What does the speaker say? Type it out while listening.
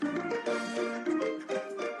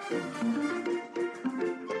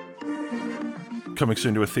Coming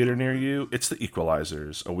soon to a theater near you, it's the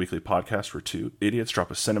Equelizers, a weekly podcast where two idiots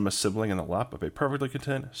drop a cinema sibling in the lap of a perfectly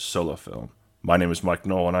content solo film. My name is Mike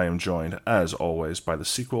Knoll, and I am joined, as always, by the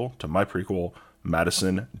sequel to my prequel,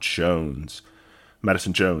 Madison Jones.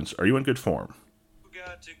 Madison Jones, are you in good form?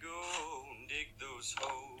 Got to go dig those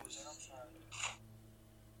holes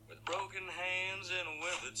with broken hands and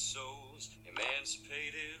withered souls,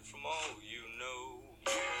 emancipated from all you know.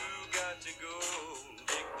 You got to go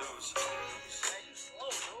dig those holes.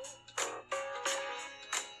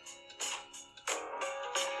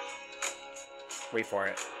 Wait for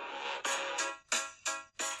it.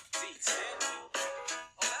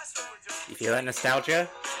 You feel that nostalgia?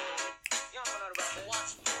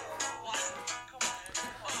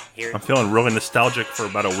 Here. I'm feeling really nostalgic for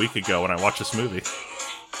about a week ago when I watched this movie.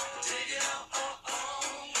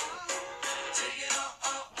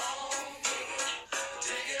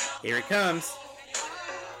 Here it comes.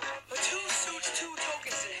 Two suits, two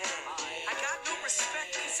tokens in hand. I got no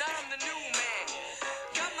respect cause I'm the new man.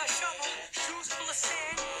 Got my shovel, shoes full of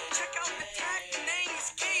sand. Check out the tag, the name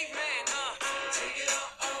is Caveman.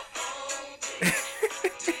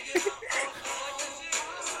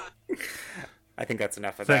 I think that's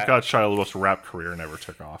enough of Thank that. God Shia LaBeouf's rap career never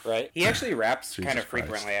took off. Right? He actually raps Jesus kind of Christ.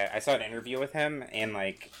 frequently. I saw an interview with him, and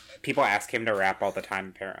people ask him to rap all the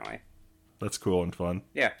time, apparently. That's cool and fun.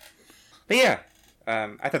 Yeah. But yeah,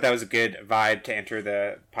 I thought that was a good vibe to enter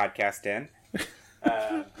the podcast in.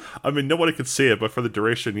 I mean, nobody could see it, but for the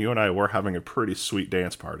duration, you and I were having a pretty sweet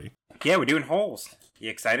dance party. Yeah, we're doing holes. You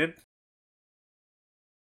excited?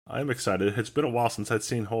 I'm excited. It's been a while since I'd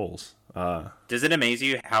seen Holes. Does it amaze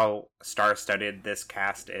you how star-studded this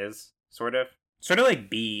cast is? Sort of like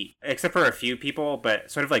B, except for a few people, but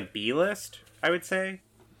sort of like B-list, I would say.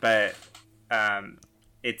 But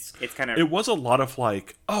it's kind of... It was a lot of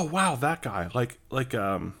like, oh wow, that guy.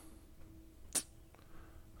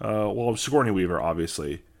 Well, Sigourney Weaver,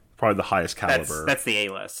 obviously, probably the highest caliber. That's the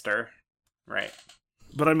A-lister, right?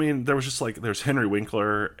 But I mean, there was just like, there's Henry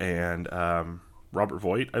Winkler and Robert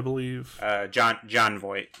Voight, I believe. John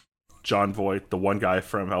Voight. John Voight, the one guy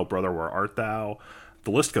from Oh Brother, Where Art Thou? The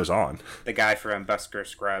list goes on. The guy from Busker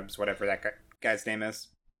Scrubs, whatever that guy's name is.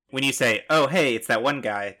 When you say, oh, hey, it's that one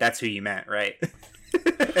guy, that's who you meant, right?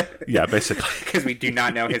 Yeah, basically. Because we do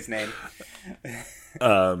not know his name.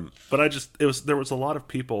 But there was a lot of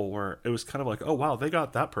people where it was kind of like, oh wow, they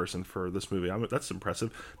got that person for this movie. That's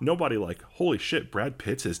impressive. Nobody like, holy shit, Brad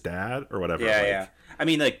Pitt's his dad or whatever. Yeah, like, yeah. I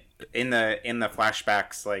mean, like in the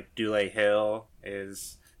flashbacks, like Dule Hill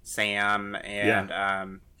is Sam,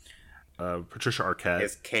 and Patricia Arquette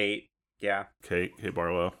is Kate. Yeah, Kate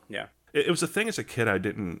Barlow. yeah. It was a thing as a kid. I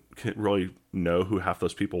didn't really know who half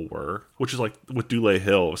those people were, which is like with Dule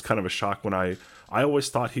Hill. It was kind of a shock when I always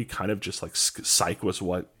thought he kind of just like Psych was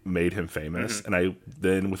what made him famous. Mm-hmm. And I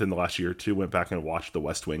then within the last year or two went back and watched The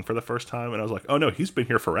West Wing for the first time. And I was like, oh no, he's been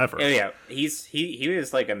here forever. Oh, yeah. He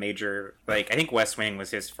was like a major, like, I think West Wing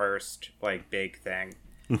was his first like big thing.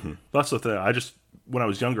 Mm-hmm. That's the thing. When I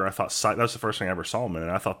was younger, I thought Psych, that was the first thing I ever saw him in.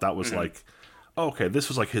 And I thought that was like, oh, okay, this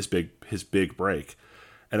was like his big break.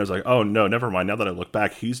 And I was like, oh, no, never mind. Now that I look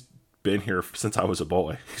back, he's been here since I was a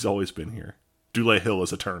boy. He's always been here. Dule Hill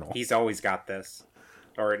is eternal. He's always got this.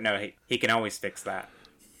 Or, no, he can always fix that.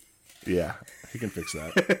 Yeah, he can fix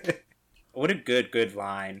that. What a good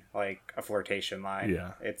line. Like, a flirtation line.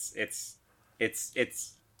 Yeah.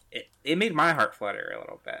 It made my heart flutter a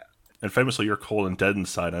little bit. And famously, you're cold and dead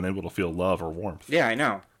inside, unable to feel love or warmth. Yeah, I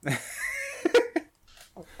know.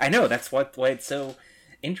 I know, that's why it's so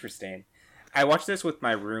interesting. I watched this with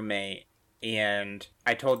my roommate, and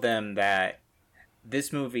I told them that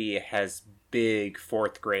this movie has big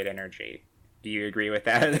fourth grade energy. Do you agree with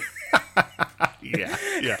that? Yeah.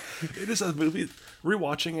 It is a movie.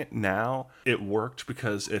 Rewatching it now, it worked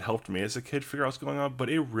because it helped me as a kid figure out what's going on, but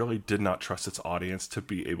it really did not trust its audience to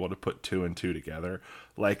be able to put two and two together.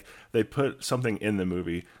 Like, they put something in the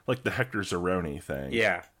movie, like the Hector Zeroni thing.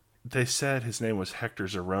 Yeah. They said his name was Hector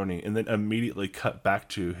Zeroni and then immediately cut back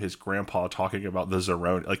to his grandpa talking about the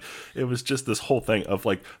Zeroni. Like, it was just this whole thing of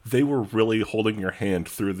like, they were really holding your hand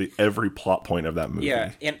through every plot point of that movie.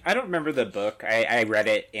 Yeah, and I don't remember the book. I read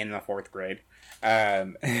it in the fourth grade.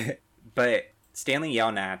 But Stanley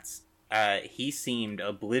Yelnats, he seemed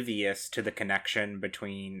oblivious to the connection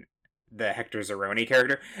between the Hector Zeroni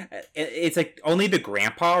character. It's like only the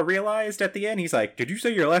grandpa realized at the end. He's like, did you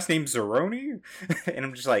say your last name's Zeroni? And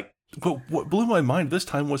I'm just like... But what blew my mind this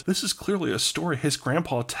time was this is clearly a story his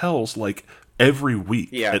grandpa tells like every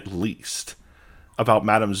week at least about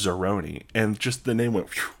Madame Zeroni. And just the name went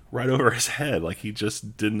right over his head. Like he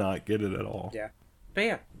just did not get it at all. Yeah. But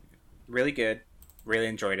yeah, really good. Really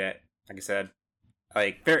enjoyed it. Like I said,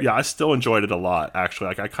 Like, very, Yeah, I still enjoyed it a lot, actually.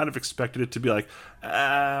 Like, I kind of expected it to be like,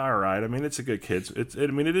 all right. I mean, it's a good kids. It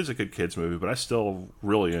is a good kids movie, but I still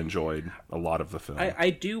really enjoyed a lot of the film. I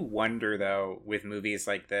do wonder though, with movies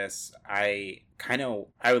like this, I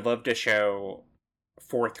would love to show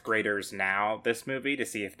fourth graders now this movie to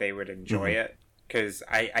see if they would enjoy it. Because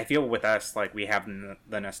I feel with us, like, we have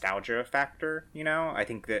the nostalgia factor, you know? I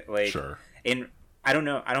think that, like, Sure. I don't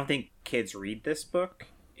know, I don't think kids read this book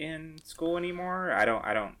in school anymore. I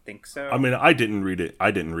don't think so. I mean, I didn't read it.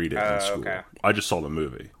 In school. Okay. I just saw the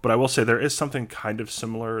movie. But I will say there is something kind of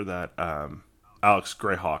similar that Alex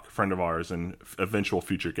Greyhawk, friend of ours and eventual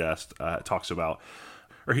future guest, talks about.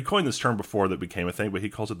 Or he coined this term before that became a thing, but he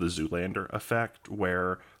calls it the Zoolander effect,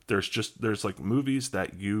 where there's like movies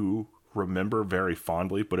that you remember very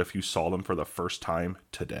fondly, but if you saw them for the first time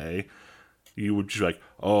today, you would just be like,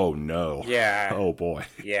 oh no. Yeah. Oh boy.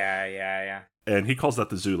 Yeah. And he calls that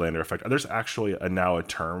the Zoolander effect. There's actually now a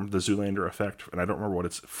term, the Zoolander effect, and I don't remember what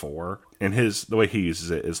it's for. And the way he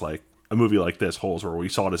uses it is like a movie like this, Holes, where we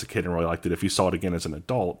saw it as a kid and really liked it. If you saw it again as an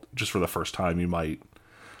adult, just for the first time, you might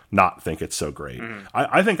not think it's so great.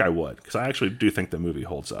 I think I would, because I actually do think the movie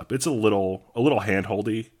holds up. It's a little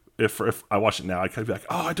hand-holdy. If I watch it now, I kind of be like,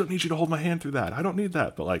 oh, I don't need you to hold my hand through that. I don't need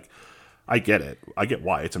that. But like, I get it. I get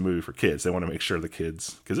why it's a movie for kids. They want to make sure the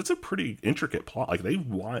kids, because it's a pretty intricate plot. Like, they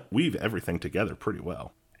weave everything together pretty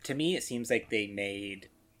well. To me, it seems like they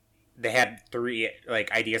had three,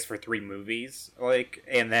 like, ideas for three movies, like,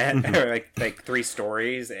 and then or like three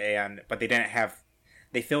stories, but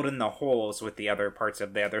they filled in the holes with the other parts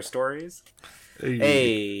of the other stories.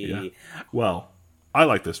 Hey. Yeah. Well, I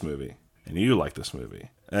like this movie, and you like this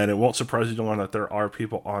movie. And it won't surprise you to learn that there are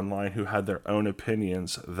people online who had their own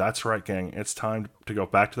opinions. That's right, gang. It's time to go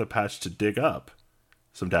back to the patch to dig up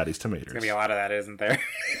some Daddy's tomatoes. There's going to be a lot of that, isn't there?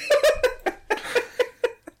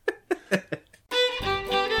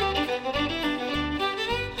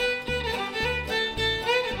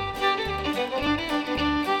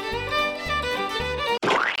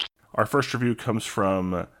 Our first review comes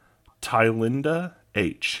from Tylinda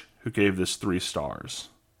H, who gave this 3 stars.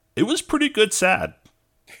 It was pretty good sad.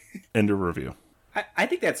 End of review. I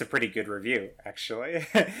think that's a pretty good review, actually.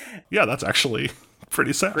 Yeah, that's actually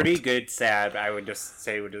pretty sad. Pretty good sad. I would just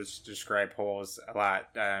say would just describe Holes a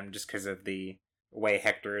lot, just because of the way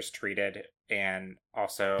Hector is treated, and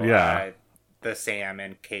also the Sam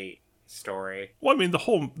and Kate story. Well, I mean,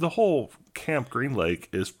 the whole Camp Green Lake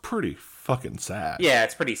is pretty fucking sad. Yeah,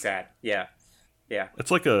 it's pretty sad. Yeah.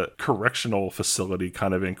 It's like a correctional facility,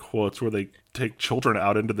 kind of in quotes, where they take children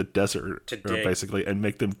out into the desert, basically, and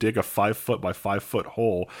make them dig a 5-foot by 5-foot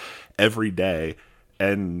hole every day,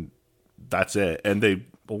 and that's it. And they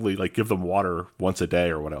only like give them water once a day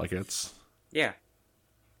or whatever. Like, it's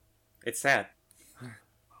sad.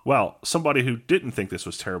 Well, somebody who didn't think this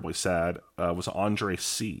was terribly sad was Andre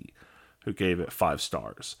C., who gave it 5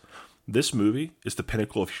 stars. This movie is the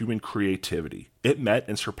pinnacle of human creativity. It met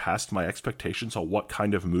and surpassed my expectations on what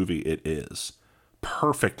kind of movie it is.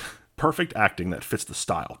 Perfect acting that fits the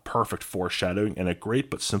style, perfect foreshadowing, and a great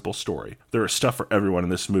but simple story. There is stuff for everyone in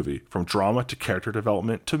this movie, from drama to character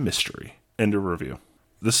development to mystery. End of review.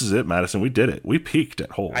 This is it, Madison. We did it. We peaked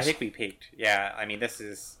at Holes. I think we peaked. Yeah, I mean, this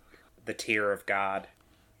is the tier of God.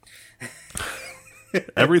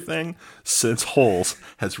 Everything since Holes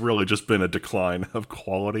has really just been a decline of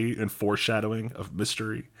quality and foreshadowing, of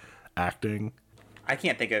mystery, acting. I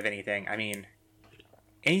can't think of anything. I mean,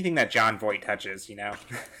 anything that John Voight touches, you know?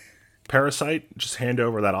 Parasite, just hand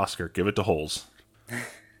over that Oscar. Give it to Holes.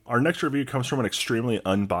 Our next review comes from an extremely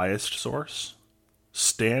unbiased source.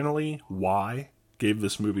 Stanley Y gave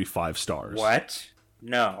this movie 5 stars. What?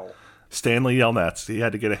 No. Stanley Yelnats. He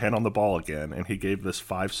had to get a hand on the ball again, and he gave this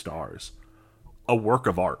 5 stars. A work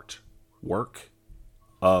of art. Work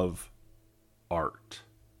of art.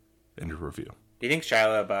 End of review. Do you think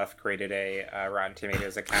Shia LaBeouf created a Rotten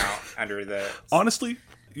Tomatoes account under the... Honestly,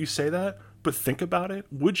 you say that, but think about it.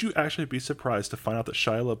 Would you actually be surprised to find out that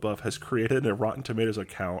Shia LaBeouf has created a Rotten Tomatoes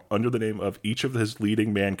account under the name of each of his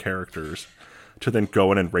leading man characters to then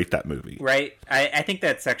go in and rate that movie? Right. I think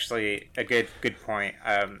that's actually a good point.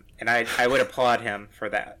 And I would applaud him for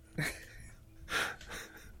that.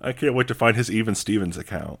 I can't wait to find his Even Stevens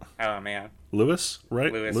account. Oh, man. Lewis,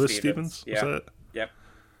 right? Lewis Stevens? Yeah. Was that? Yep.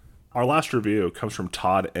 Our last review comes from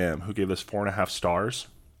Todd M., who gave this 4.5 stars.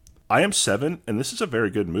 I am 7, and this is a very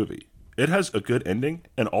good movie. It has a good ending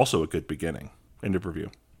and also a good beginning. End of review.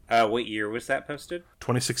 What year was that posted?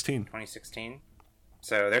 2016. 2016.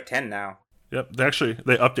 So they're 10 now. Yep.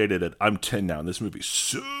 They updated it. I'm 10 now, and this movie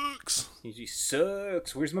sucks. He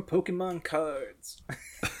sucks. Where's my Pokemon cards?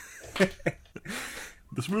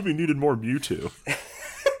 This movie needed more Mewtwo.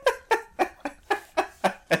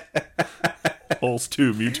 Holes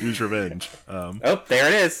 2, Mewtwo's Revenge. Oh, there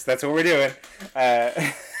it is. That's what we're doing.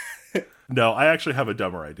 No, I actually have a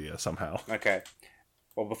dumber idea somehow. Okay.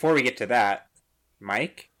 Well, before we get to that,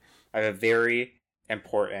 Mike, I have a very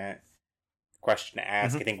important question to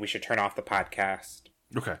ask. I think we should turn off the podcast.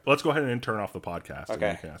 Okay, let's go ahead and turn off the podcast. Okay. And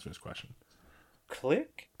then you can ask me this question.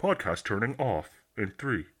 Click. Podcast turning off in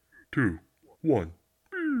 3, 2, 1.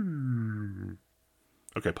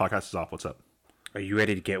 Okay, podcast is off. What's up? Are you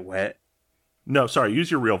ready to get wet? No, sorry.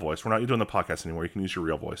 Use your real voice. We're not doing the podcast anymore. You can use your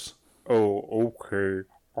real voice. Oh, okay.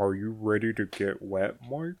 Are you ready to get wet,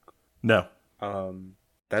 Mike? No.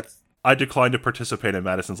 That's... I decline to participate in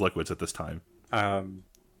Madison's Liquids at this time.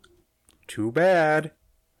 Too bad.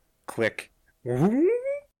 Click.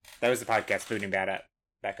 That was the podcast booting back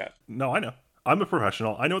up. No, I know. I'm a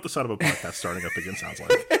professional. I know what the sound of a podcast starting up again sounds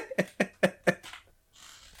like.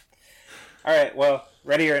 All right, well,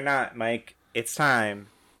 ready or not, Mike, it's time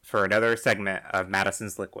for another segment of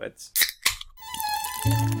Madison's Liquids.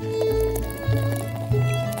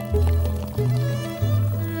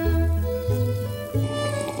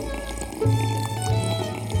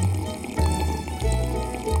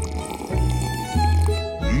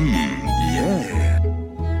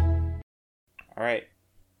 All right.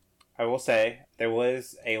 I will say there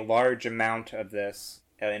was a large amount of this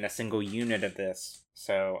in a single unit of this,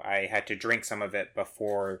 so I had to drink some of it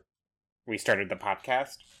before we started the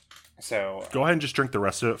podcast. So go ahead and just drink the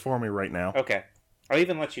rest of it for me right now. Okay. I'll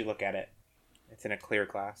even let you look at it. It's in a clear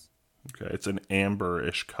glass. Okay, it's an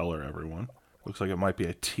amber-ish color, everyone. Looks like it might be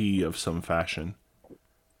a tea of some fashion.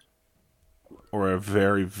 Or a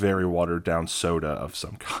very, very watered-down soda of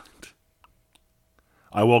some kind.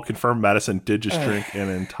 I will confirm Madison did just drink an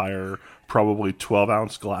entire, probably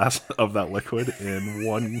 12-ounce glass of that liquid in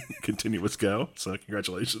one continuous go. So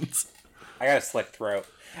congratulations. I got a slick throat.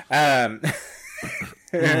 Hate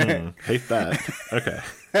that. Okay.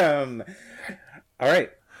 All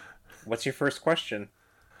right. What's your first question?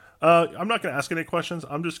 I'm not going to ask any questions.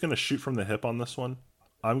 I'm just going to shoot from the hip on this one.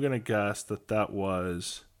 I'm going to guess that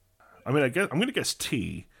was... I'm going to guess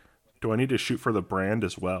tea. Do I need to shoot for the brand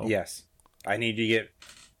as well? Yes. I need to get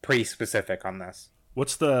pretty specific on this.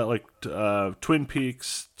 What's the, Twin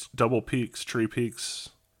Peaks, Double Peaks, Tree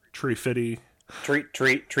Fiddy?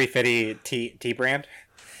 Tea Fiddy Tea brand?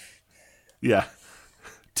 Yeah.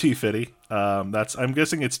 Tea Fiddy. I'm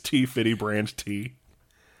guessing it's Tea Fiddy brand tea.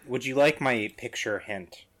 Would you like my picture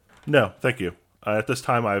hint? No, thank you. At this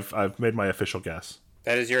time, I've made my official guess.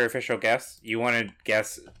 That is your official guess? You want to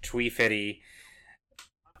guess Tea Fiddy?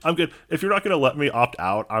 I'm good. If you're not going to let me opt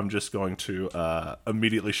out, I'm just going to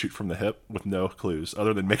immediately shoot from the hip with no clues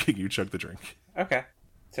other than making you chug the drink. Okay.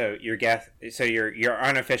 So your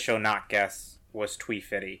unofficial not guess was Tea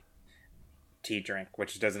Fiddy tea drink,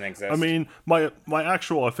 which doesn't exist. I mean, my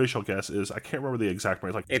actual official guess is I can't remember the exact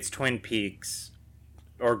brand. It's Twin Peaks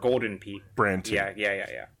or Golden Peak brand tea.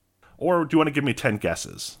 Yeah. Or do you want to give me 10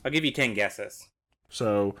 guesses? I'll give you 10 guesses.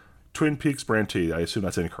 So, Twin Peaks brand tea. I assume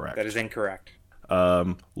that's incorrect. That is incorrect.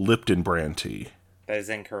 Lipton brand tea. That is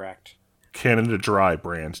incorrect. Canada Dry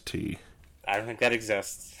brand tea. I don't think that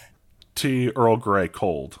exists. Tea Earl Grey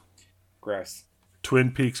cold. Gross.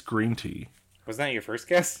 Twin Peaks green tea. Wasn't that your first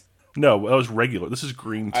guess? No, that was regular. This is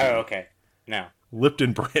green tea. Oh, okay. No.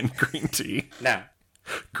 Lipton brand green tea. No.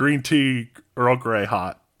 Green tea Earl Grey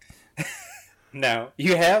hot. No.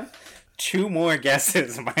 You have 2 more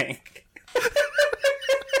guesses, Mike.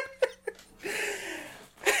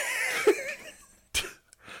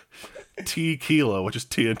 Tequila, which is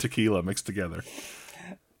tea and tequila mixed together.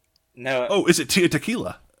 No. Oh, is it tea and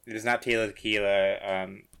tequila? It is not Tila Tequila.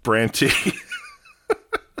 Brand tea.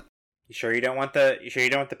 You sure you don't want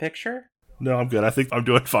the picture? No, I'm good. I think I'm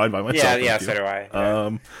doing fine by myself. Yeah, so do I.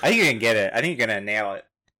 Yeah. I think you can get it. I think you're gonna nail it.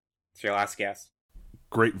 It's your last guess.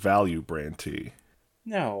 Great Value brand tea.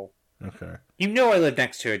 No. Okay. You know I live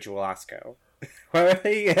next to a Jewel-Osco. Why would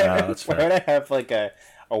I have like a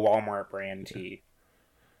Walmart brand tea?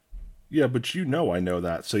 Yeah, but you know I know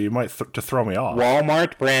that, so you might to throw me off.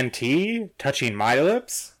 Walmart brand tea? Touching my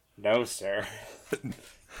lips? No, sir.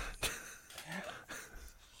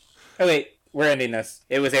 Oh, wait. We're ending this.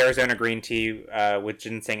 It was Arizona green tea with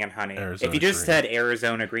ginseng and honey. If you just said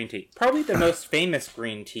Arizona green tea, probably the most famous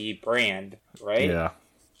green tea brand, right? Yeah.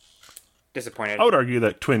 Disappointed. I would argue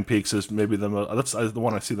that Twin Peaks is maybe the most. That's the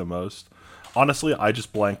one I see the most. Honestly, I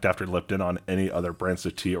just blanked after Lipton on any other brands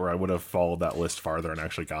of tea, or I would have followed that list farther and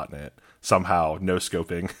actually gotten it. Somehow, no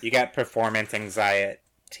scoping. You got performance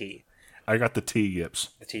anxiety. I got the tea yips.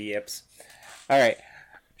 The tea yips. All right.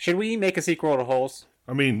 Should we make a sequel to Holes?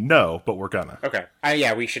 I mean, no, but we're gonna. Okay.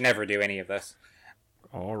 Yeah, we should never do any of this.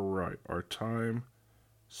 All right, our time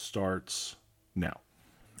starts now.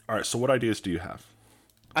 All right, so what ideas do you have?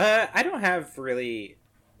 I don't have really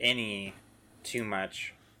any too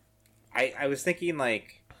much. I was thinking,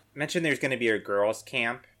 like, mention there's going to be a girls'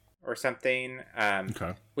 camp or something.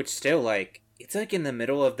 Okay. Which still, like, it's like in the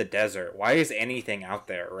middle of the desert. Why is anything out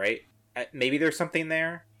there, right? Maybe there's something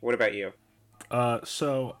there. What about you?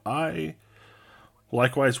 So I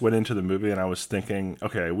likewise went into the movie and I was thinking,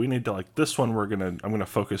 okay, we need to, like, this one I'm gonna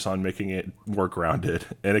focus on making it more grounded,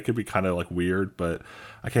 and it could be kind of like weird, but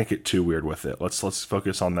I can't get too weird with it. Let's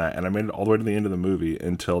focus on that. And I made it all the way to the end of the movie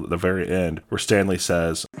until the very end, where Stanley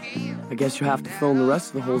says, I guess you have to fill in the rest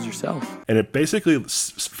of the holes yourself. and it basically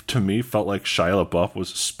to me felt like Shia LaBeouf was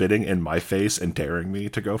spitting in my face and daring me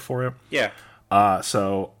to go for it. Yeah.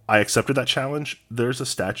 So I accepted that challenge. There's a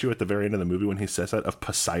statue at the very end of the movie when he says that of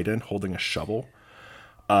Poseidon holding a shovel.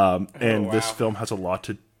 And this film has a lot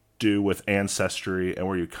to do with ancestry and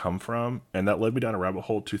where you come from. And that led me down a rabbit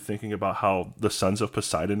hole to thinking about how the sons of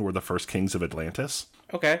Poseidon were the first kings of Atlantis.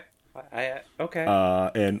 Okay. Okay.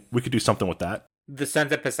 And we could do something with that. The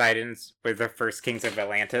sons of Poseidons were the first kings of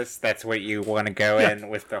Atlantis. That's what you want to go in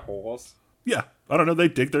with the holes. Yeah. I don't know. They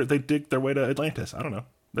dig their way to Atlantis. I don't know.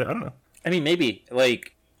 I don't know. I mean, maybe,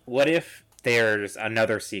 like, what if there's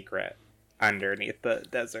another secret underneath the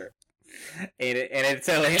desert? And it's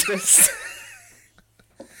Atlantis.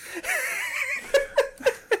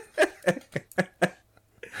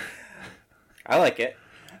 I like it.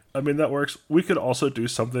 I mean, that works. We could also do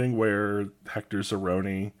something where Hector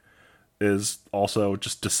Zeroni is also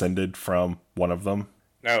just descended from one of them.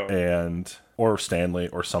 Oh. Or Stanley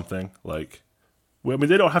or something. Like, I mean,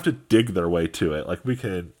 they don't have to dig their way to it. Like, we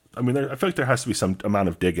could, I mean, I feel like there has to be some amount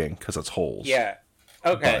of digging because it's holes. Yeah.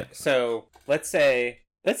 Okay, so let's say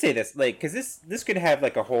this, like, because this could have,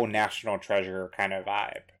 like, a whole National Treasure kind of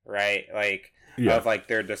vibe, right? Like, of, like,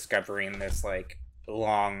 they're discovering this, like,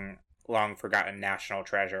 long forgotten national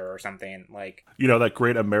treasure or something, like, you know, that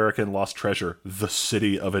great American lost treasure, the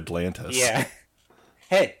city of Atlantis. Yeah.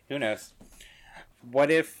 Hey, who knows?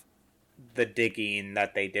 What if the digging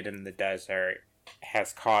that they did in the desert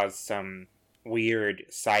has caused some weird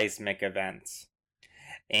seismic events,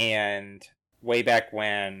 and way back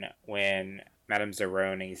when Madame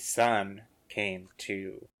Zeroni's son came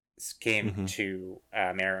to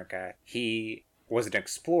America, he was an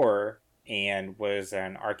explorer and was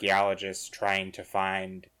an archaeologist trying to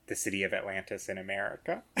find the city of Atlantis in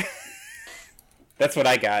America. That's what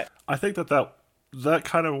I got. I think that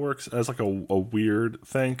kind of works as like a weird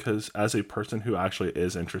thing, because as a person who actually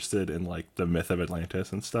is interested in like the myth of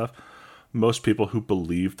Atlantis and stuff, most people who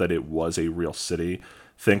believe that it was a real city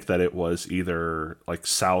think that it was either like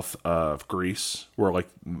south of Greece, where like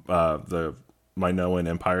the Minoan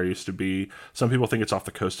Empire used to be. Some people think it's off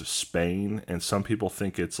the coast of Spain, and some people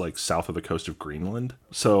think it's like south of the coast of Greenland.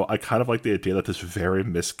 So I kind of like the idea that this very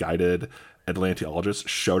misguided Atlanteologist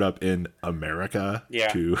showed up in America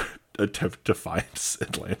to attempt to find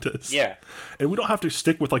Atlantis. Yeah. And we don't have to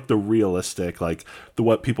stick with like the realistic, like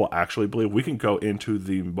what people actually believe. We can go into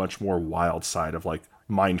the much more wild side of like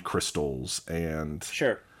mined crystals and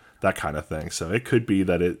that kind of thing. So it could be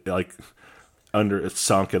that it like it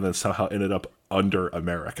sunk and then somehow ended up under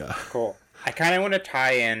America. Cool. I kind of want to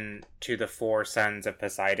tie in to the four sons of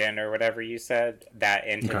Poseidon or whatever you said, that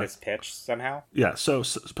into this pitch somehow. Yeah, so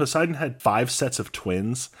Poseidon had 5 sets of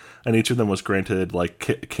twins, and each of them was granted like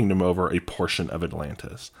kingdom over a portion of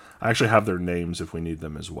Atlantis. I actually have their names if we need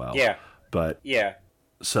them as well. Yeah. But yeah.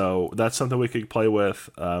 So that's something we could play with.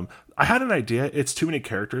 I had an idea. It's too many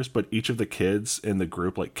characters, but each of the kids in the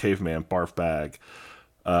group, like Caveman, Barfbag,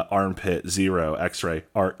 Armpit, Zero, X-Ray,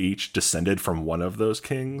 are each descended from one of those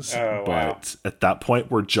kings. Oh, but at that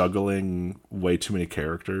point, we're juggling way too many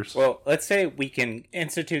characters. Well, let's say we can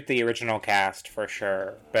institute the original cast for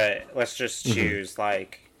sure, but let's just choose,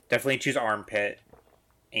 definitely choose Armpit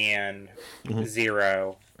and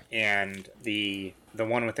Zero and the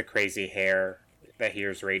one with the crazy hair that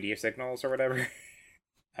hears radio signals or whatever.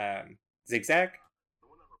 Zigzag?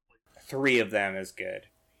 3 of them is good.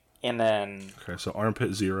 And then... Okay, so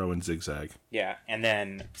Armpit, Zero, and Zigzag. Yeah, and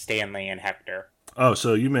then Stanley and Hector. Oh,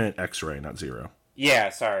 so you meant X-Ray, not Zero. Yeah,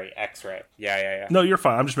 sorry, X-Ray. Yeah. No, you're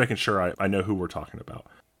fine. I'm just making sure I know who we're talking about.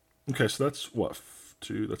 Okay, so that's,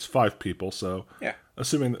 that's 5 people, so... Yeah.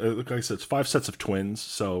 Assuming, like I said, it's 5 sets of twins,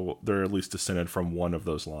 so they're at least descended from one of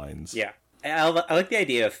those lines. Yeah. I like the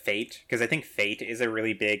idea of fate, because I think fate is a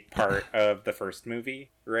really big part of the first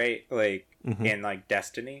movie, right? In,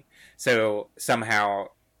 destiny. So, somehow...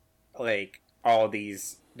 all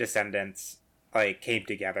these descendants like came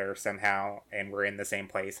together somehow and were in the same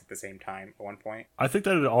place at the same time at one point. I think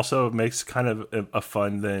that it also makes kind of a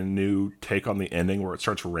fun then new take on the ending where it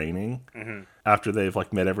starts raining after they've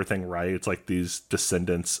like made everything right. It's like these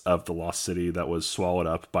descendants of the lost city that was swallowed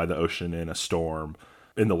up by the ocean in a storm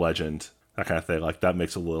in the legend. That kind of thing. Like that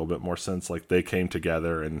makes a little bit more sense. Like they came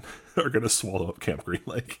together and are going to swallow up Camp Green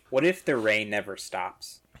Lake. What if the rain never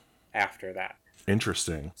stops after that?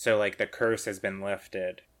 Interesting. So like the curse has been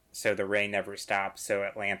lifted. So the rain never stops. So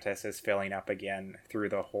Atlantis is filling up again through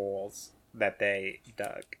the holes that they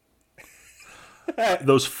dug.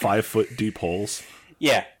 Those 5-foot deep holes.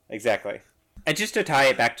 Yeah, exactly. And just to tie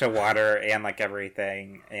it back to water and like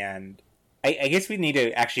everything, and I guess we need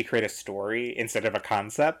to actually create a story instead of a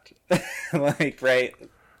concept. Like, right?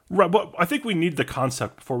 Right, but I think we need the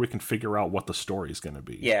concept before we can figure out what the story is going to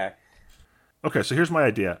be. Yeah. Okay, so here's my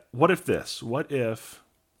idea. What if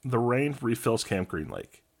the rain refills Camp Green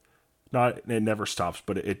Lake? Not it never stops,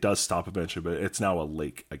 but it does stop eventually, but it's now a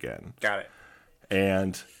lake again. Got it.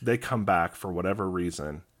 And they come back for whatever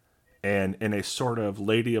reason, and in a sort of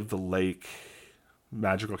Lady of the Lake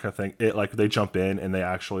magical kind of thing, it like they jump in and they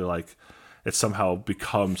actually like it somehow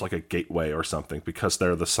becomes like a gateway or something because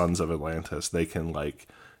they're the sons of Atlantis. They can like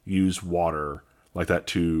use water like that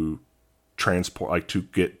to transport, like to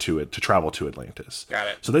get to it, to travel to Atlantis. Got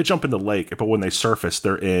it. So they jump in the lake, but when they surface,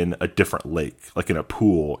 they're in a different lake, like in a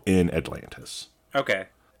pool in Atlantis. Okay.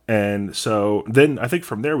 And so then I think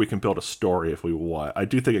from there we can build a story if we want. I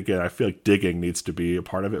do think, again, I feel like digging needs to be a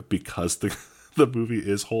part of it because the movie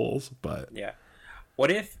is holes, but... Yeah. What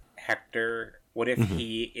if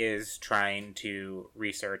he is trying to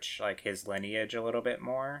research like his lineage a little bit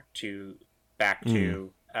more back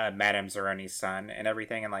to Madame Zeroni's son and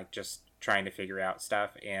everything, and like just trying to figure out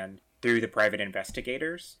stuff, and through the private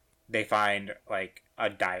investigators they find like a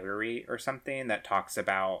diary or something that talks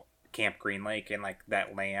about Camp Green Lake and like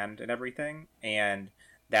that land and everything, and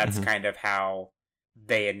that's kind of how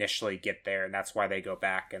they initially get there, and that's why they go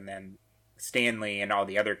back, and then Stanley and all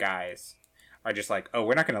the other guys are just like, oh,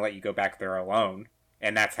 we're not going to let you go back there alone,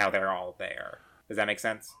 and that's how they're all there. Does that make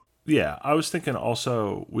sense? Yeah, I was thinking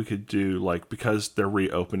also we could do, like, because they're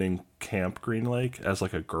reopening Camp Green Lake as,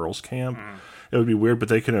 like, a girls' camp, it would be weird, but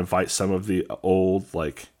they could invite some of the old,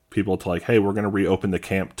 like, people to, like, hey, we're going to reopen the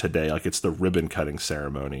camp today. Like, it's the ribbon-cutting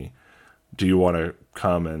ceremony. Do you want to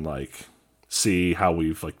come and, like, see how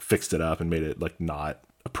we've, like, fixed it up and made it, like, not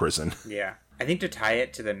a prison? Yeah. I think to tie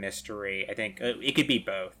it to the mystery, I think it could be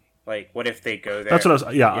both. Like, what if they go there? That's what I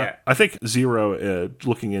was... Yeah. I think Zero,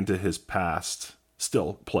 looking into his past...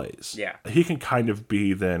 still plays. Yeah. He can kind of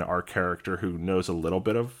be then our character who knows a little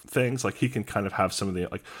bit of things. Like he can kind of have some of the,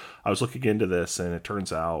 like, I was looking into this and it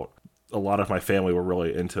turns out a lot of my family were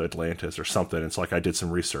really into Atlantis or something. It's like I did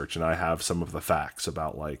some research and I have some of the facts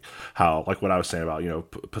about like how, like what I was saying about, you know,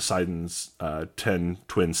 Poseidon's 10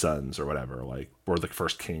 twin sons or whatever, like, or the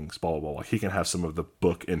first kings, blah, blah, blah. Like he can have some of the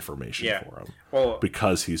book information for him. Well,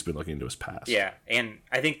 because he's been looking into his past. Yeah. And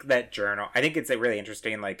I think that journal, I think it's really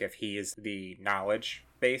interesting, like if he is the knowledge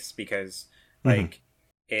base, because like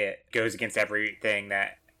it goes against everything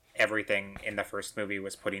in the first movie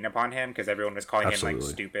was putting upon him, because everyone was calling him like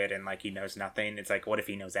stupid and like he knows nothing. It's like, what if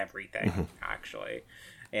he knows everything actually?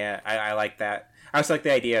 And I like that. I also like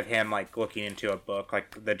the idea of him like looking into a book,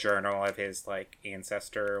 like the journal of his like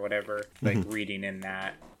ancestor or whatever, like reading in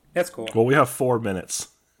that. That's cool. Well, we have 4 minutes.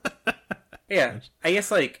 Yeah, I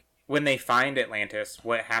guess like when they find Atlantis,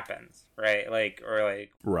 what happens, right? Like, or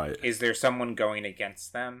like, right? Is there someone going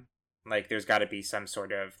against them? Like, there's got to be some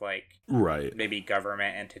sort of like, right? Maybe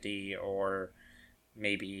government entity, or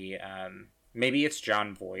maybe it's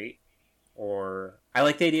John Voight. Or I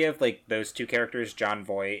like the idea of like those two characters, John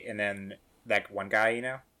Voight, and then that one guy, you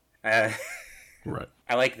know. Right.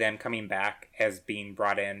 I like them coming back as being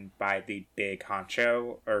brought in by the big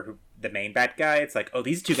honcho or the main bad guy. It's like, oh,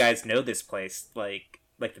 these two guys know this place like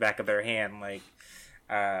the back of their hand. Like,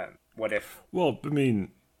 what if? Well, I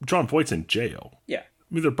mean, John Voight's in jail. Yeah.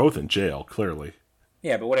 I mean, they're both in jail, clearly.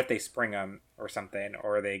 Yeah, but what if they spring them or something,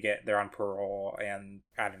 or they're on parole and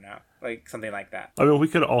I don't know, like something like that. I mean, we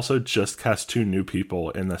could also just cast 2 new people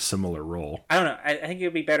in a similar role. I don't know. I think it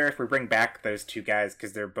would be better if we bring back those 2 guys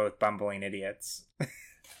because they're both bumbling idiots.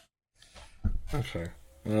 Okay.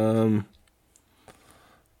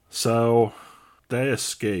 So they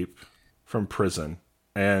escape from prison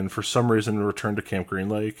and for some reason return to Camp Green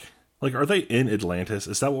Lake. Like, are they in Atlantis?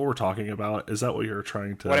 Is that what we're talking about? Is that what you're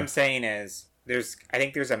trying to... What I'm saying is, I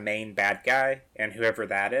think there's a main bad guy, and whoever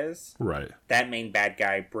that is, right? That main bad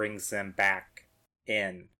guy brings them back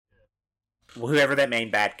in. Whoever that main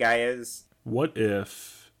bad guy is. What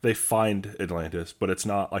if they find Atlantis, but it's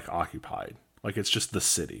not, like, occupied? Like, it's just the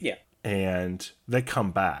city. Yeah. And they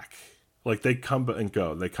come back. Like, they come and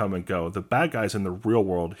go. They come and go. The bad guy's in the real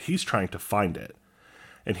world. He's trying to find it.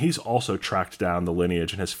 And he's also tracked down the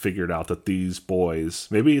lineage and has figured out that these boys,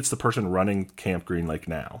 maybe it's the person running Camp Green Lake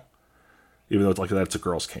now, even though it's like that's a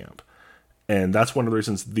girls' camp. And that's one of the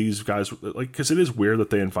reasons these guys, like, because it is weird that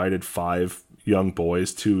they invited 5 young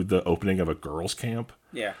boys to the opening of a girls' camp.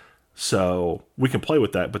 Yeah. So we can play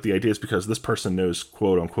with that, but the idea is because this person knows,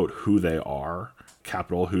 quote unquote, who they are,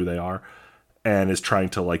 capital who they are, and is trying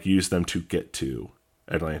to, like, use them to get to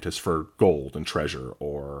Atlantis for gold and treasure,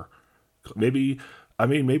 or maybe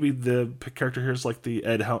the character here is like the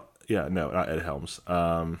not Ed Helms.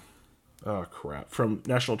 Oh, crap. From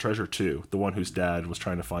National Treasure 2, the one whose dad was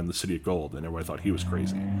trying to find the City of Gold, and everybody thought he was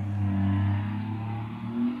crazy.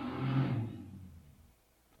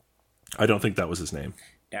 I don't think that was his name.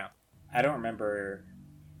 No. I don't remember...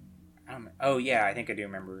 oh, yeah, I think I do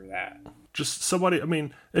remember that. Just somebody, I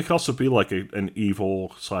mean, it could also be like an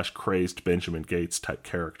evil / crazed Benjamin Gates type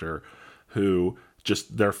character who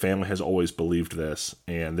just, their family has always believed this,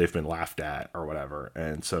 and they've been laughed at or whatever,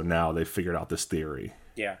 and so now they've figured out this theory.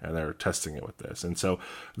 Yeah. And they're testing it with this. And so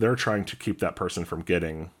they're trying to keep that person from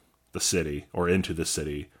getting the city or into the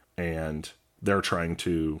city. And they're trying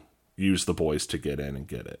to use the boys to get in and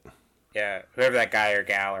get it. Yeah. Whoever that guy or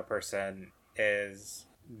gal or person is,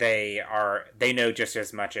 they know just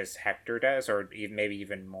as much as Hector does, or maybe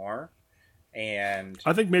even more. And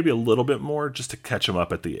I think maybe a little bit more just to catch them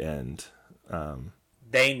up at the end.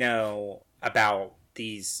 They know about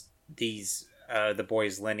the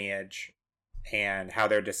boys' lineage and how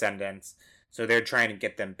they're descendants, so they're trying to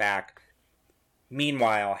get them back.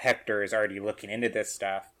 Meanwhile, Hector is already looking into this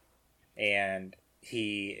stuff, and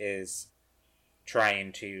he is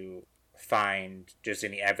trying to find just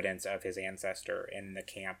any evidence of his ancestor in the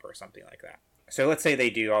camp or something like that. So let's say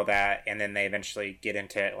they do all that, and then they eventually get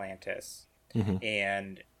into Atlantis,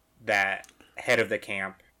 and that head of the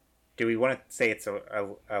camp, do we want to say it's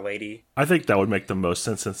a lady? I think that would make the most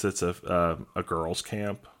sense since it's a girls'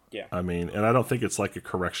 camp. Yeah. I mean, and I don't think it's like a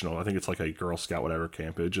correctional. I think it's like a Girl Scout whatever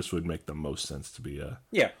camp. It just would make the most sense to be a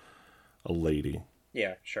lady.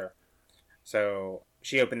 Yeah, sure. So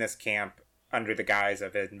she opened this camp under the guise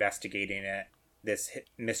of investigating this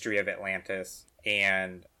mystery of Atlantis.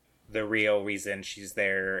 And the real reason she's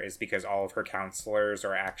there is because all of her counselors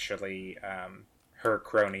are actually her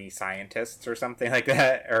crony scientists or something like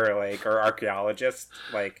that, or archaeologists.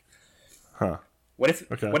 Like, huh. What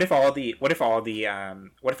if all the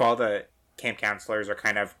camp counselors are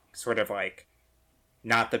kind of sort of like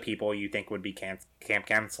not the people you think would be camp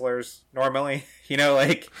counselors normally? You know,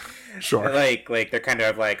 like, sure, like they're kind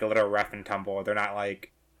of like a little rough and tumble. They're not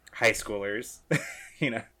like high schoolers.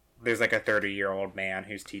 You know, there's like a 30-year-old man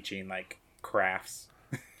who's teaching like crafts.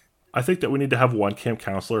 I think that we need to have one camp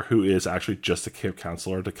counselor who is actually just a camp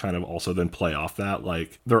counselor to kind of also then play off that.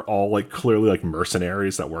 Like, they're all like clearly like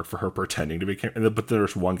mercenaries that work for her pretending to be camp. But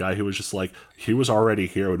there's one guy who was just like, he was already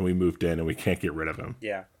here when we moved in and we can't get rid of him.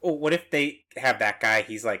 Yeah. Oh, what if they have that guy?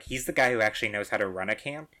 He's the guy who actually knows how to run a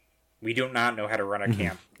camp. We do not know how to run a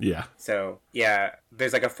camp. Yeah. So, yeah,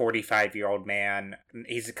 there's like a 45-year-old man.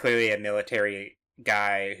 He's clearly a military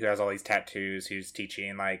guy who has all these tattoos, who's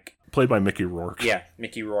teaching like... Played by Mickey Rourke. Yeah,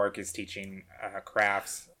 Mickey Rourke is teaching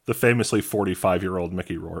crafts. The famously 45-year-old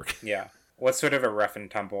Mickey Rourke. Yeah. What's sort of a rough and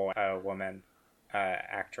tumble woman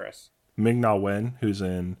actress? Ming-Na Wen, who's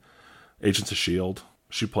in Agents of S.H.I.E.L.D.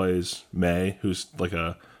 She plays May, who's like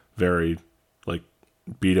a very like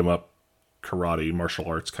beat-em-up karate, martial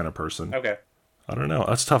arts kind of person. Okay. I don't know.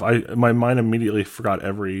 That's tough. My mind immediately forgot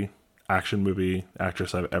every action movie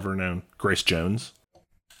actress I've ever known. Grace Jones.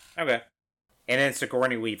 Okay. And then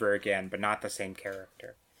Sigourney Weaver again, but not the same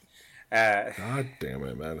character. God damn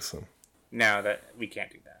it, Madison. No, that we can't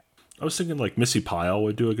do that. I was thinking like Missy Pyle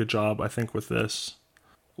would do a good job, I think, with this.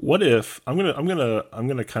 What if I'm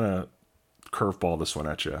gonna kind of curveball this one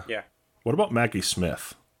at you? Yeah. What about Maggie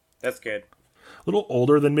Smith? That's good. A little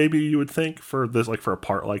older than maybe you would think for this, like for a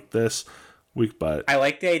part like this. But I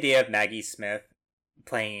like the idea of Maggie Smith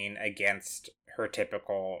playing against her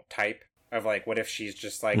typical type. Of like, what if she's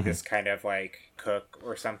just like this kind of like cook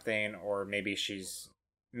or something, or maybe she's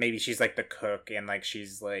like the cook and like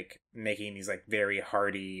she's like making these like very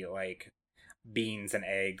hearty like beans and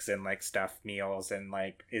eggs and like stuffed meals and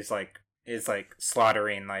like is like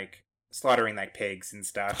slaughtering like pigs and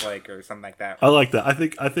stuff like or something like that. I like that.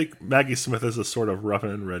 I think Maggie Smith is a sort of rough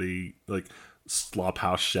and ready like slop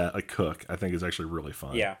house chef, like cook. I think is actually really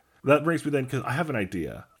fun. Yeah. That brings me then because I have an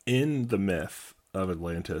idea in the myth of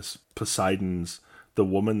Atlantis. Poseidon's the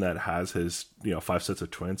woman that has his 5 sets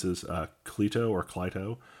of twins is Cleito or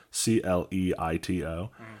Clyto. Cleito.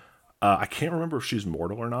 I can't remember if she's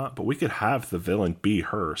mortal or not, but we could have the villain be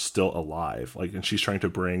her still alive. Like, and she's trying to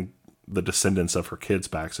bring the descendants of her kids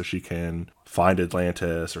back so she can find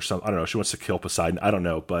Atlantis or something. I don't know. She wants to kill Poseidon. I don't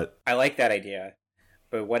know, but I like that idea.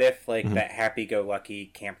 But what if, like, that happy-go-lucky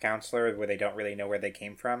camp counselor where they don't really know where they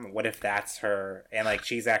came from? What if that's her? And, like,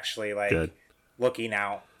 she's actually, like, Good. looking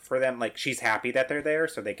out for them. Like, she's happy that they're there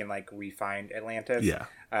so they can, like, re-find Atlantis. Yeah.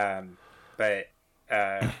 And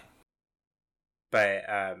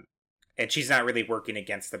she's not really working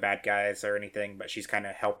against the bad guys or anything, but she's kind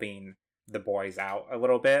of helping the boys out a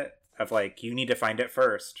little bit of, like, you need to find it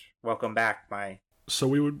first. Welcome back, So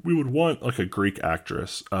we would want like a Greek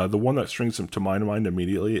actress. The one that springs to my mind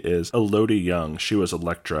immediately is Elodie Young. She was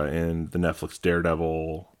Elektra in the Netflix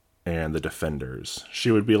Daredevil and The Defenders.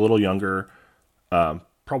 She would be a little younger,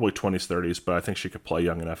 probably 20s, 30s, but I think she could play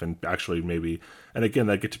young enough and actually maybe. And again,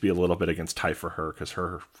 that'd get to be a little bit against type for her because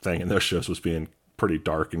her thing in those shows was being pretty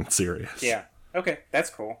dark and serious. Yeah. Okay, that's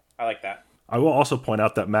cool. I like that. I will also point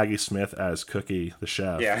out that Maggie Smith as Cookie, the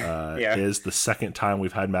chef, Yeah. is the second time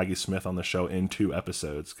we've had Maggie Smith on the show in 2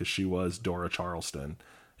 episodes because she was Dora Charleston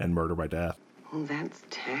in Murder by Death. Oh, that's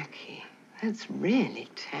tacky. That's really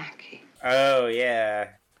tacky. Oh, yeah.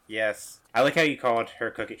 Yes. I like how you called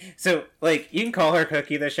her Cookie. So, like, you can call her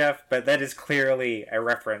Cookie the chef, but that is clearly a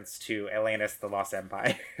reference to Atlantis the Lost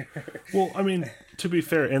Empire. Well, I mean, to be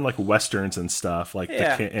fair, in like westerns and stuff, like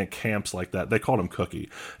in camps like that, they called him Cookie.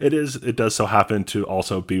 It does so happen to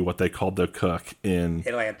also be what they called the cook in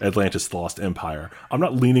Atlantis the Lost Empire. I'm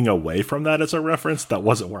not leaning away from that as a reference. That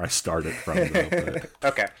wasn't where I started from, though. But...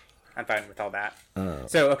 Okay. I'm fine with all that.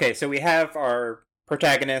 So we have our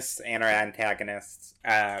protagonists and our antagonists.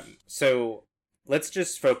 So let's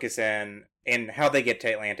just focus in how they get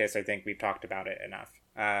to Atlantis. I think we've talked about it enough.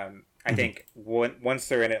 I think once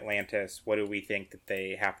they're in Atlantis, what do we think that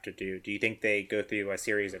they have to do? Do you think they go through a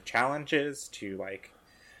series of challenges to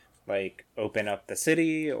like open up the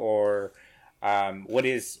city, or what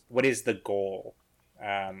is the goal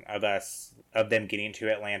of them getting to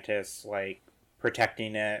Atlantis, like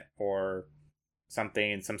protecting it or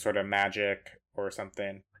something, some sort of magic or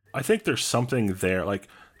something? I think there's something there. Like,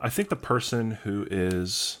 I think the person who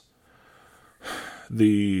is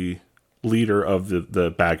the leader of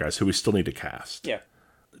the bad guys, who we still need to cast,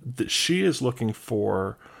 she is looking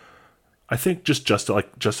for, I think, just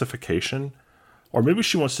like justification, or maybe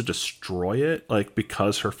she wants to destroy it, like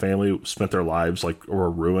because her family spent their lives like or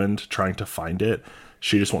were ruined trying to find it.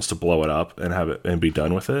 She just wants to blow it up and have it and be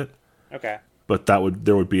done with it. Okay. But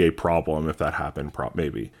there would be a problem if that happened.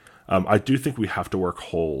 Maybe. I do think we have to work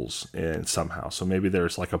holes in somehow. So maybe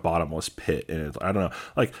there's like a bottomless pit in it. I don't know.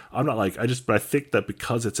 Like, I'm not like, but I think that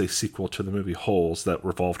because it's a sequel to the movie Holes that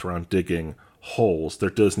revolved around digging holes, there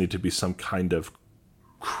does need to be some kind of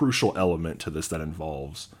crucial element to this that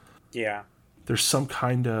involves. Yeah. There's some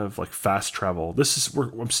kind of like fast travel.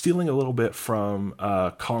 I'm stealing a little bit from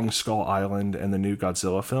Kong Skull Island and the new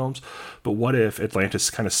Godzilla films. But what if Atlantis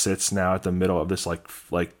kind of sits now at the middle of this like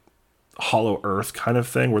hollow earth kind of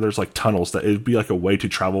thing where there's like tunnels that it'd be like a way to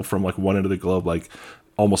travel from like one end of the globe like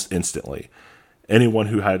almost instantly. Anyone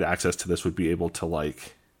who had access to this would be able to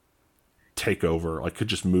like take over, like could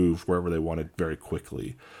just move wherever they wanted very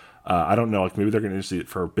quickly. I don't know, like maybe they're going to use it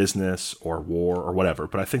for business or war or whatever,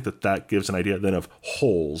 but I think that gives an idea then of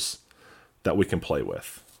holes that we can play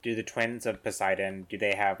with. Do the twins of Poseidon, do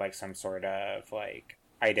they have like some sort of like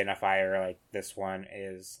identifier, like this one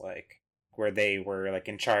is like where they were like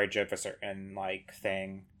in charge of a certain like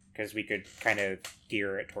thing, because we could kind of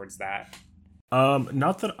gear it towards that?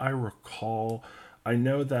 Not that I recall. I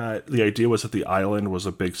know that the idea was that the island was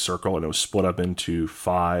a big circle and it was split up into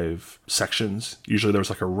 5 sections. Usually there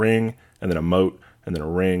was like a ring and then a moat and then a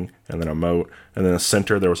ring and then a moat, and then in the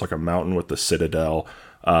center there was like a mountain with the citadel.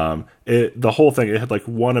 The whole thing, it had like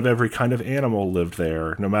one of every kind of animal lived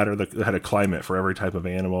there, no matter it had a climate for every type of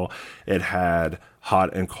animal. It had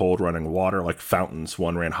hot and cold running water, like fountains.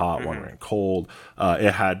 One ran hot, one ran cold.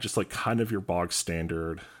 It had just like kind of your bog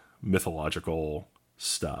standard mythological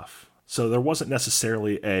stuff. So there wasn't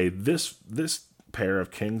necessarily this pair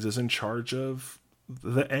of kings is in charge of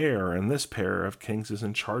the air and this pair of kings is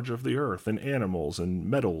in charge of the earth and animals and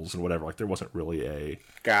metals and whatever. Like there wasn't really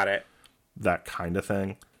Got it. that kind of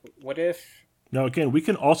thing. What if? Now, again, we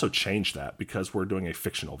can also change that because we're doing a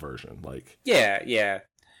fictional version. Like, Yeah.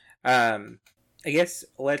 I guess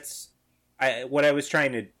what I was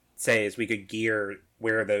trying to say is we could gear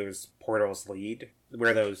where those portals lead,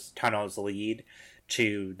 where those tunnels lead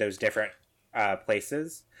to those different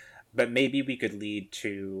places, but maybe we could lead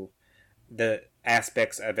to the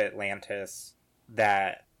aspects of Atlantis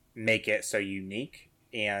that make it so unique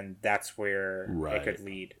and that's where Right. it could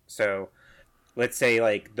lead. So let's say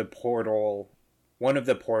like one of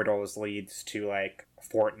the portals leads to like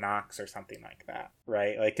Fort Knox or something like that,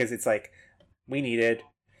 right? Like, because it's like we needed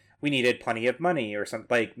plenty of money or something.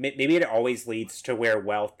 Like maybe it always leads to where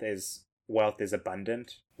wealth is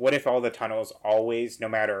abundant. What if all the tunnels always, no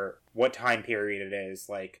matter what time period it is,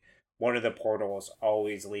 like one of the portals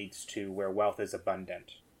always leads to where wealth is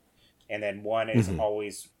abundant, and then one is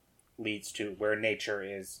always leads to where nature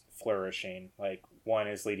is flourishing. Like one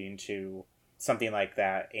is leading to something like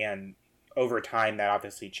that, and over time that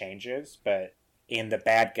obviously changes, and the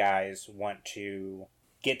bad guys want to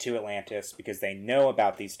get to Atlantis because they know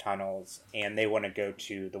about these tunnels and they want to go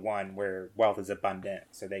to the one where wealth is abundant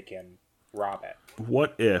so they can rob it.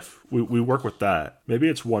 What if we work with that? Maybe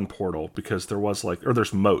it's one portal because there was like, or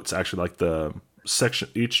there's moats actually, like the section,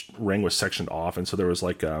 each ring was sectioned off, and so there was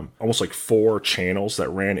like almost like 4 channels that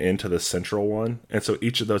ran into the central one, and so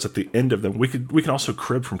each of those at the end of them we can also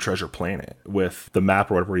crib from Treasure Planet with the map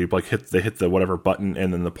or whatever. You like hit the whatever button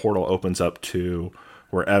and then the portal opens up to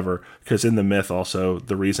wherever, because in the myth also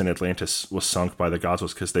the reason Atlantis was sunk by the gods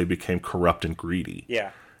was because they became corrupt and greedy.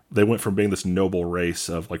 Yeah. They went from being this noble race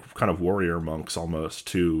of like kind of warrior monks almost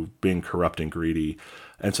to being corrupt and greedy,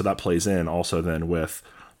 and so that plays in also then with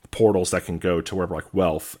portals that can go to wherever, like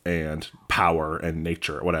wealth and power and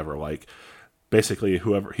nature, whatever. Like basically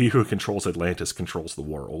he who controls Atlantis controls the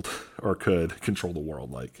world, or could control the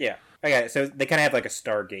world. Like, yeah, okay, so they kind of have like a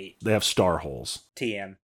Stargate. They have star holes.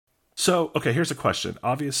 TM. So okay, here's a question.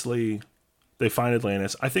 Obviously they find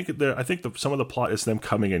Atlantis. I think some of the plot is them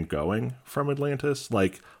coming and going from Atlantis,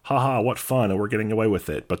 like haha what fun, and we're getting away with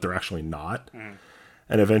it, but they're actually not.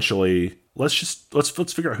 And eventually let's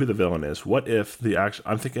figure out who the villain is. What if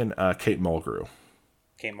I'm thinking Kate Mulgrew.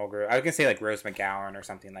 I was gonna say like Rose McGowan or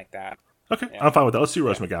something like that. Okay, Yeah. I'm fine with that. Let's do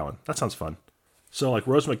Rose McGowan. That sounds fun. So like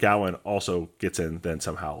Rose McGowan also gets in, then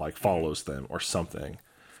somehow like follows them or something,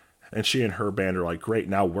 and she and her band are like, great,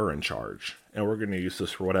 now we're in charge and we're going to use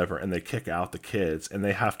this for whatever, and they kick out the kids and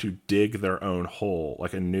they have to dig their own hole,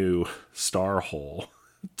 like a new star hole,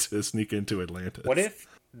 to sneak into Atlantis. What if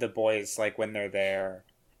the boys, like when they're there,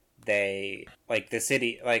 they like the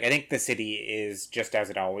city, like I think the city is just as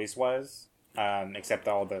it always was, except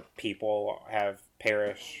all the people have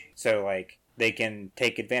perished, so like they can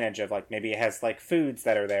take advantage of, like maybe it has like foods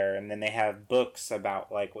that are there, and then they have books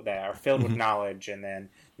about like that are filled with knowledge, and then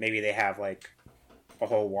maybe they have like a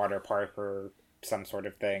whole water park or some sort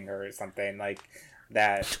of thing or something like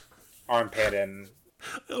that. Armpit and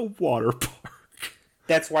a water park.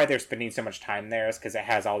 That's why they're spending so much time there, is because it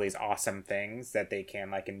has all these awesome things that they can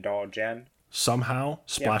like indulge in. Somehow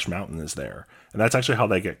Splash Mountain is there, and that's actually how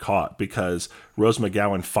they get caught, because Rose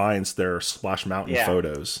McGowan finds their Splash Mountain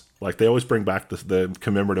photos. Like they always bring back the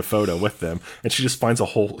commemorative photo with them, and she just finds a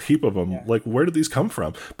whole heap of them. Like, where did these come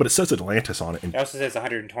from? But it says Atlantis on it. It also says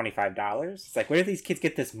 $125. It's like, where do these kids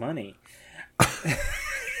get this money?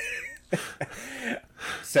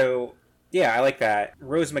 So yeah, I like that.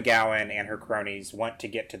 Rose McGowan and her cronies want to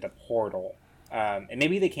get to the portal. And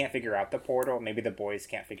maybe they can't figure out the portal. Maybe the boys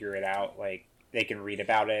can't figure it out. Like, they can read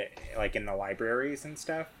about it, like, in the libraries and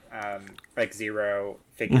stuff. Like, Zero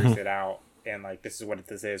figures it out, and, like, this is what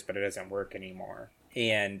this is, but it doesn't work anymore.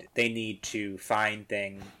 And they need to find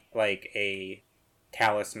things like a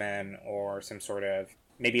talisman or some sort of...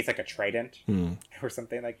 Maybe it's like a trident or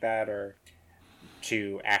something like that, or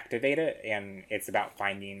to activate it. And it's about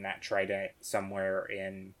finding that trident somewhere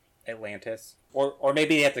in Atlantis. Or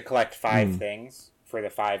maybe they have to collect 5 things for the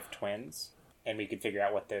 5 twins, and we could figure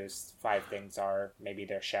out what those 5 things are. Maybe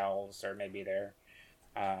they're shells, or maybe they're...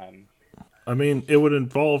 I mean, it would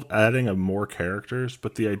involve adding more characters,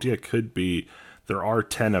 but the idea could be there are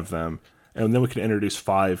 10 of them, and then we can introduce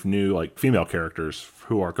 5 new, like, female characters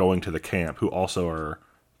who are going to the camp, who also are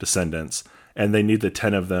descendants, and they need the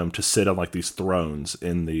 10 of them to sit on, like, these thrones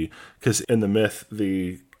because in the myth,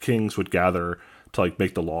 the kings would gather to like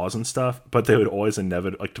make the laws and stuff, but they would always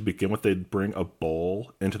inevitably, like to begin with, they'd bring a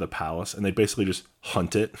bull into the palace and they basically just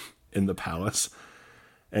hunt it in the palace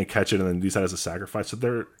and catch it and then use that as a sacrifice.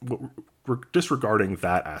 So we're disregarding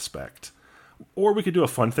that aspect. Or we could do a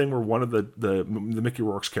fun thing where one of the Mickey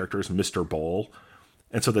Rourke's characters, Mr. Bull,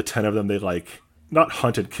 and so the 10 of them, they like not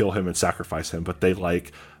hunt and kill him and sacrifice him, but they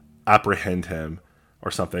like apprehend him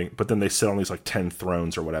or something, but then they sit on these like 10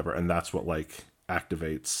 thrones or whatever, and that's what like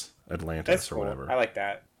activates Atlantis. That's cool. Or whatever. I like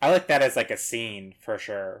that. I like that as like a scene for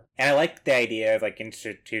sure. And I like the idea of like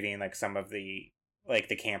instituting like some of the like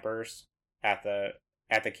the campers at the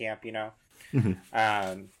camp, you know?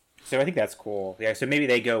 So I think that's cool. Yeah, so maybe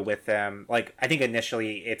they go with them. Like, I think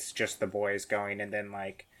initially it's just the boys going, and then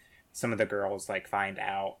like some of the girls like find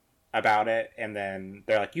out about it, and then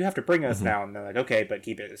they're like, you have to bring us now, and they're like, okay, but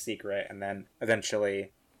keep it a secret. And then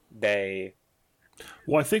eventually they...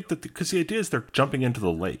 Well, I think that because the idea is they're jumping into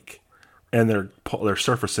the lake and they're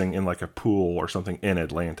surfacing in like a pool or something in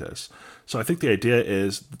Atlantis. So I think the idea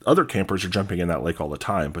is other campers are jumping in that lake all the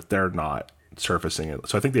time, but they're not surfacing it.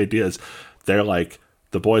 So I think the idea is they're like,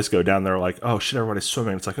 the boys go down there like, oh shit, everybody's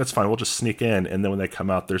swimming. It's like, that's fine, we'll just sneak in. And then when they come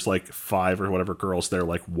out, there's like 5 or whatever girls there,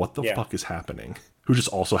 like, what the fuck is happening? Who just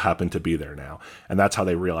also happen to be there now. And that's how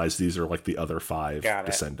they realize these are like the other 5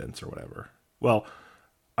 descendants or whatever. Well,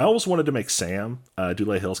 I almost wanted to make Sam,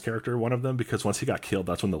 Dule Hill's character, one of them, because once he got killed,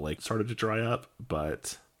 that's when the lake started to dry up.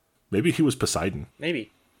 But maybe he was Poseidon.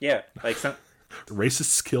 Maybe. Yeah. Like some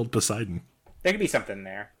racists killed Poseidon. There could be something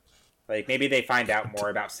there. Like maybe they find out more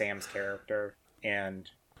about Sam's character, and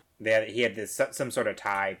he had some sort of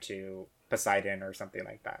tie to Poseidon or something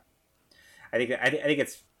like that. I think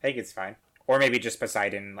it's fine. Or maybe just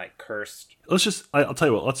Poseidon like cursed. I'll tell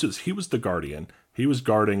you what. Let's do this. He was the guardian. He was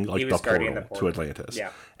guarding the portal to Atlantis. Yeah.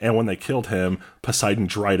 And when they killed him, Poseidon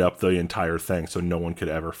dried up the entire thing, so no one could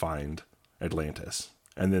ever find Atlantis.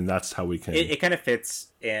 And then that's how we can. It kind of fits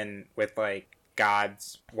in with like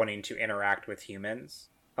gods wanting to interact with humans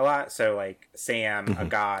a lot. So like Sam, a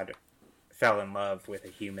god, fell in love with a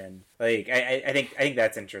human. Like I think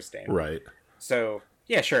that's interesting. Right. So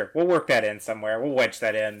yeah, sure. We'll work that in somewhere. We'll wedge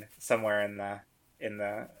that in somewhere in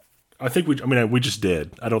the. I think we just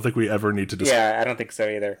did. I don't think we ever need to discuss. Yeah, I don't think so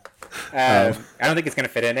either. I don't think it's going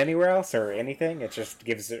to fit in anywhere else or anything. It just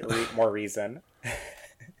gives it more reason.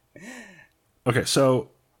 Okay, so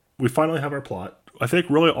we finally have our plot. I think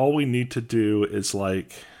really all we need to do is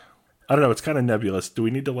like, I don't know, it's kind of nebulous. Do we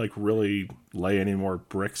need to like really lay any more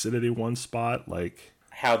bricks at any one spot? Like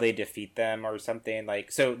how they defeat them or something?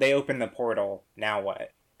 Like, so they open the portal. Now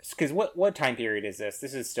what? Because what time period is this?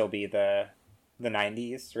 This would still be the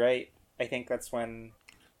 90s, right? I think that's when...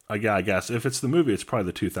 yeah, I guess. If it's the movie, it's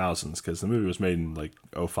probably the 2000s, because the movie was made in, like,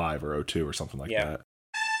 05 or 02 or something like that.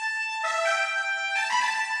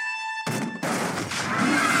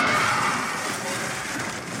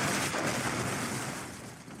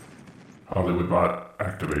 Hollywoodbot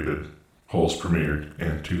activated. Holes premiered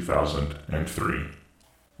in 2003.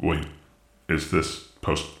 Wait, is this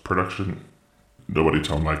post-production? Nobody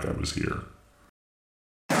tell Mike I was here.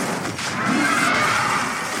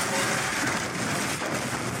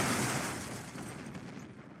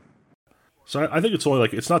 So I think it's only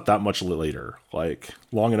like, it's not that much later, like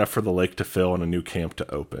long enough for the lake to fill and a new camp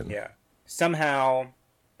to open. Yeah. Somehow,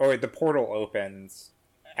 or the portal opens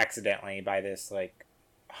accidentally by this like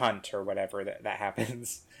hunt or whatever that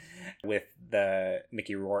happens with the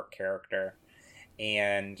Mickey Rourke character.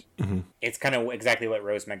 And it's kind of exactly what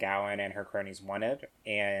Rose McGowan and her cronies wanted.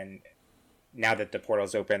 And now that the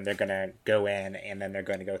portal's open, they're going to go in, and then they're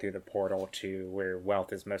going to go through the portal to where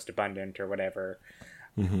wealth is most abundant or whatever.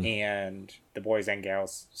 And the boys and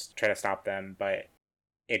girls try to stop them, but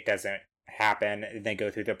it doesn't happen. They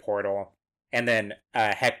go through the portal. And then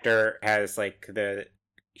Hector has like the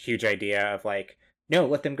huge idea of like, no,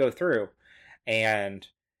 let them go through. And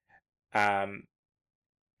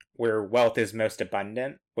where wealth is most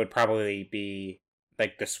abundant would probably be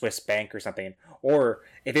like the Swiss bank or something. Or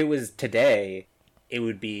if it was today, it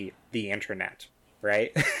would be the internet,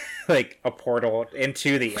 right? Like a portal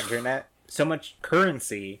into the internet. So much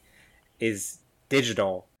currency is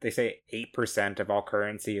digital. They say 8% of all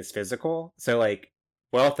currency is physical. So like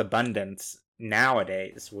wealth abundance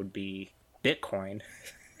nowadays would be Bitcoin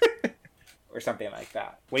or something like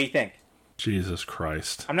that. What do you think? Jesus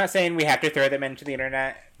Christ. I'm not saying we have to throw them into the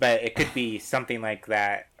internet, but it could be something like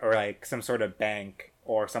that, or like some sort of bank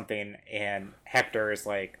or something, and Hector is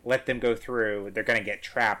like, let them go through, they're going to get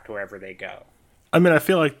trapped wherever they go. I mean, I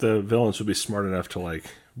feel like the villains would be smart enough to like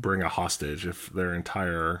bring a hostage if their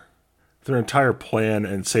entire plan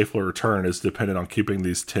and safe return is dependent on keeping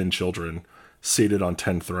these 10 children seated on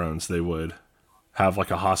 10 thrones. They would have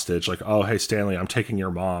like a hostage, like, oh, hey, Stanley, I'm taking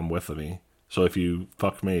your mom with me. So if you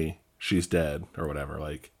fuck me, she's dead or whatever.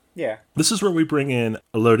 Like, yeah. This is where we bring in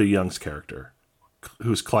Elodie Young's character,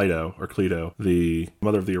 who's Cleito, the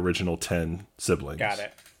mother of the original 10 siblings. Got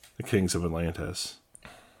it. The kings of Atlantis.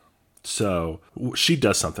 So she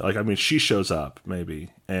does something. Like, I mean, she shows up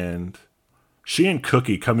maybe, and she and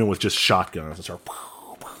Cookie come in with just shotguns and start.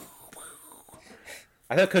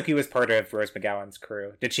 I thought Cookie was part of Rose McGowan's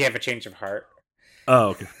crew. Did she have a change of heart? Oh,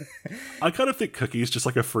 okay. I kind of think Cookie's just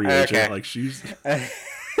like a free agent. Okay. Like she's.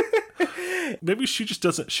 Maybe she just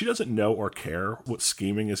doesn't know or care what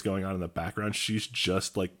scheming is going on in the background. She's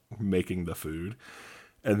just like making the food.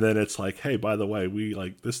 And then it's like, hey, by the way, we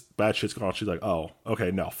like this bad shit's going on. She's like, oh,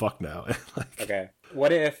 okay, no, fuck no. Like, Okay.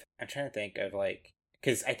 What if, I'm trying to think of like,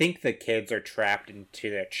 because I think the kids are trapped into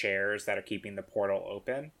the chairs that are keeping the portal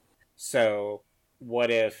open. So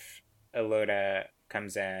what if Eloda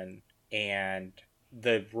comes in and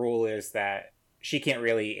the rule is that she can't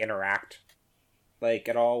really interact like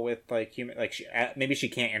at all with like human, like maybe she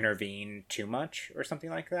can't intervene too much or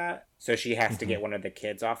something like that. So she has to get one of the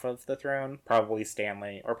kids off of the throne, probably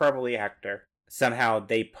Stanley or probably Hector. Somehow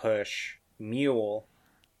they push Mule,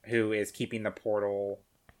 who is keeping the portal,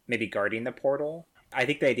 maybe guarding the portal. I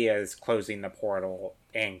think the idea is closing the portal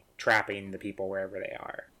and trapping the people wherever they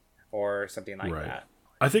are, or something like that.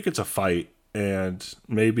 I think it's a fight, and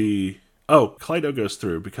maybe... Oh, Kaleido goes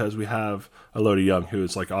through because we have Elodie Young, who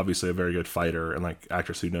is like obviously a very good fighter and like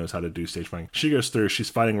actress who knows how to do stage fighting. She goes through, she's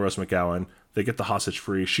fighting Rose McGowan. They get the hostage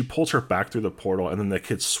free. She pulls her back through the portal, and then the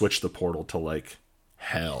kids switch the portal to like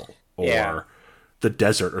hell or the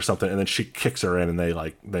desert or something, and then she kicks her in, and they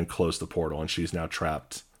like then close the portal, and she's now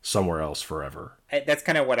trapped somewhere else forever. That's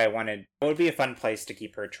kind of what I wanted. What would be a fun place to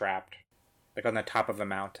keep her trapped? Like on the top of a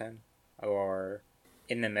mountain or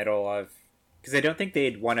in the middle of... Because I don't think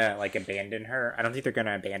they'd want to, like, abandon her. I don't think they're going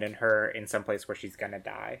to abandon her in some place where she's going to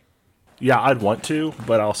die. Yeah, I'd want to,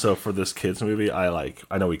 but also for this kids movie, I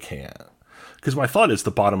know we can't. Because my thought is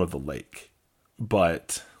the bottom of the lake.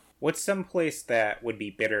 But... What's some place that would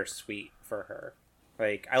be bittersweet for her?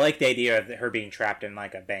 Like, I like the idea of her being trapped in,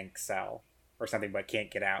 like, a bank cell or something, but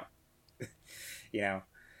can't get out. You know?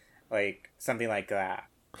 Like, something like that.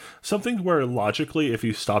 Something where logically, if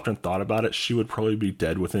you stopped and thought about it, she would probably be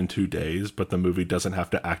dead within 2 days, but the movie doesn't have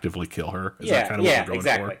to actively kill her. Is that kind of what you're going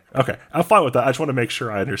exactly. for? Okay, I'm fine with that. I just want to make sure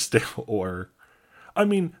I understand. Or, I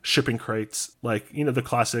mean, shipping crates. Like, you know, the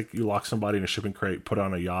classic, you lock somebody in a shipping crate, put it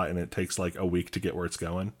on a yacht, and it takes like a week to get where it's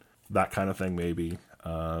going. That kind of thing, maybe.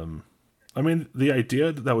 I mean, the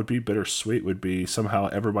idea that would be bittersweet would be somehow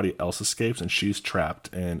everybody else escapes and she's trapped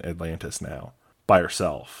in Atlantis now by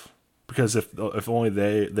herself. Because if only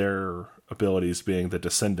their abilities being the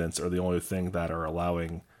descendants are the only thing that are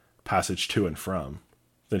allowing passage to and from,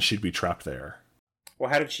 then she'd be trapped there. Well,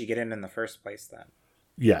 how did she get in the first place then?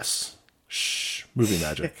 Yes. Shh. Movie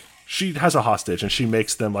magic. She has a hostage and she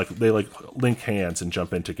makes them they link hands and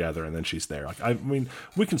jump in together and then she's there. Like, I mean,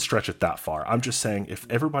 we can stretch it that far. I'm just saying if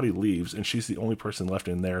everybody leaves and she's the only person left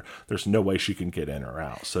in there, there's no way she can get in or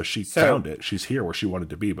out. So she found it. She's here where she wanted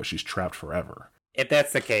to be, but she's trapped forever. If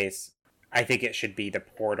that's the case, I think it should be the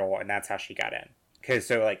portal, and that's how she got in. Because,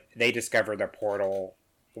 they discover the portal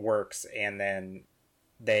works, and then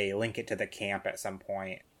they link it to the camp at some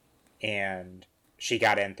point, and she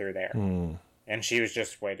got in through there. And she was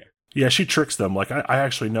just waiting. Yeah, she tricks them. Like, I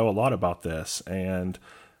actually know a lot about this, and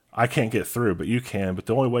I can't get through, but you can. But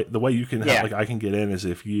the way you can have, I can get in is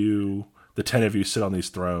if the 10 of you sit on these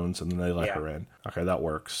thrones, and then they let her in. Okay, that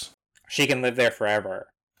works. She can live there forever.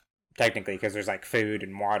 Technically, because there's food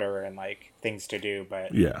and water and things to do,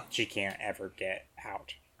 but she can't ever get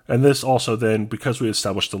out. And this also then, because we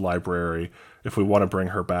established the library, if we want to bring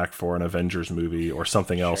her back for an Avengers movie or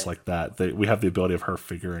something else like that, we have the ability of her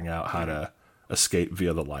figuring out how to escape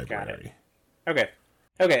via the library. Okay,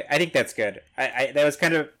 I think that's good. I that was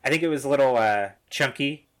kind of, I think it was a little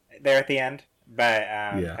chunky there at the end, but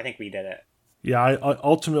I think we did it. Yeah,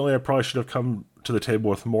 ultimately I probably should have come to the table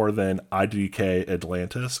with more than IDK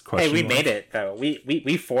Atlantis. Hey, we made it though.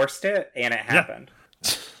 We forced it, and it happened.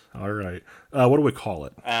 Yeah. All right. What do we call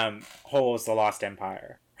it? Holes: The Lost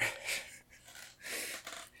Empire.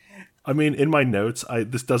 I mean, in my notes,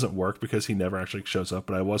 this doesn't work because he never actually shows up.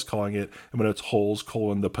 But I was calling it in my notes Holes: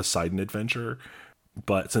 the Poseidon Adventure.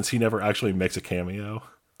 But since he never actually makes a cameo,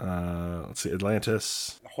 let's see,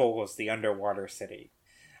 Atlantis. Holes: The Underwater City.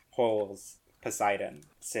 Holes: Poseidon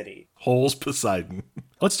City. Holes Poseidon.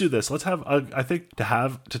 Let's do this. Let's have, I think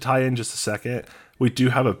to tie in just a second, we do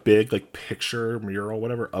have a big picture, mural,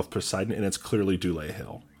 whatever, of Poseidon, and it's clearly Dule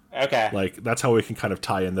Hill. Okay. That's how we can kind of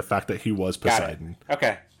tie in the fact that he was Poseidon.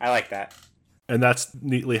 Okay, I like that. And that's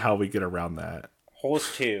neatly how we get around that.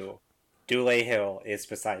 Holes 2, Dule Hill is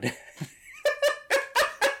Poseidon.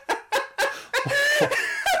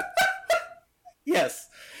 Yes.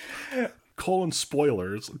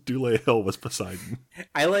 Spoilers, Dule Hill was Poseidon.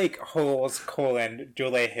 I like Holes,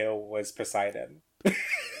 Dule Hill was Poseidon.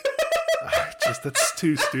 That's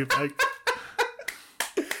too stupid.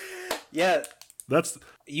 Yeah. That's...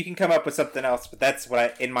 You can come up with something else, but that's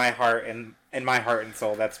what in my heart and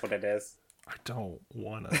soul, that's what it is. I don't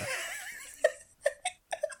want to...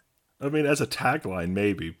 I mean, as a tagline,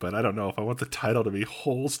 maybe, but I don't know if I want the title to be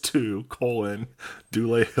Holes 2,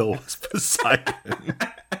 Dule Hill was Poseidon.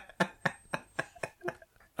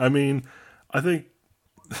 I mean, I think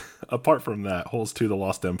apart from that, Holes 2 The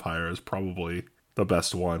Lost Empire is probably the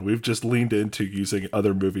best one. We've just leaned into using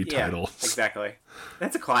other movie titles. Exactly.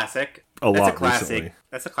 That's a classic. Recently.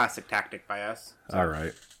 That's a classic tactic by us. So. All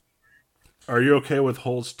right. Are you okay with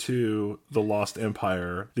Holes 2 The Lost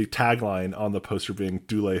Empire, the tagline on the poster being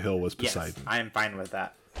Dule Hill was Poseidon? Yes, I am fine with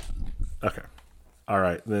that. Okay. All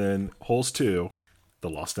right. Then Holes 2 The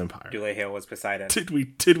Lost Empire. Dule Hill was Poseidon. Did we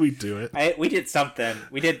do it? We did something.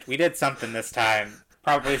 We did something this time.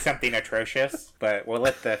 Probably something atrocious, but we'll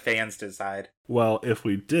let the fans decide. Well, if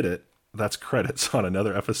we did it, that's credits on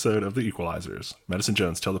another episode of The Equelizers. Madison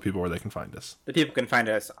Jones, tell the people where they can find us. The people can find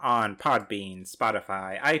us on Podbean,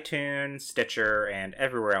 Spotify, iTunes, Stitcher, and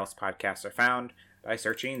everywhere else podcasts are found by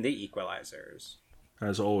searching The Equelizers.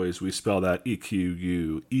 As always, we spell that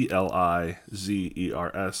Equelizers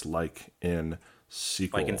like in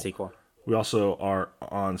sequel. Like in sequel. We also are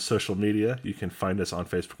on social media. You can find us on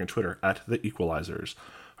Facebook and Twitter at The Equelizers.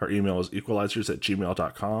 Our email is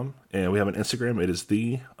equelizers@gmail.com. And we have an Instagram. It is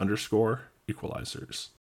 _Equelizers.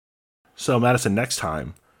 So, Madison, next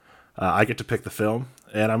time, I get to pick the film.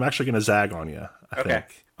 And I'm actually going to zag on you, I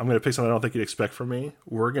think. I'm going to pick something I don't think you'd expect from me.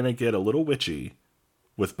 We're going to get a little witchy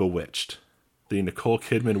with Bewitched. The Nicole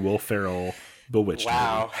Kidman, Will Ferrell Bewitched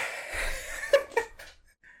movie.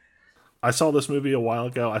 I saw this movie a while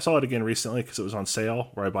ago. I saw it again recently because it was on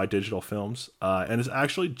sale where I buy digital films. And it's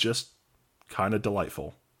actually just kind of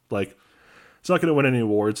delightful. Like, it's not going to win any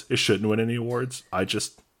awards. It shouldn't win any awards.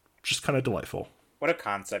 Just kind of delightful. What a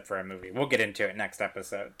concept for a movie. We'll get into it next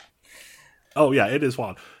episode. Oh, yeah, it is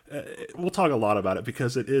wild. We'll talk a lot about it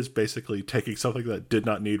because it is basically taking something that did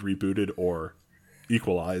not need rebooted or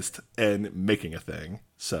equalized and making a thing.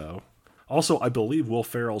 So, also, I believe Will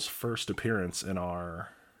Ferrell's first appearance in our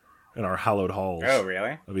hallowed halls. Oh,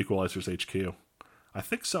 really? Of Equalizers HQ. I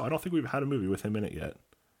think so. I don't think we've had a movie with him in it yet.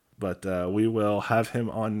 But we will have him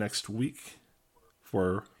on next week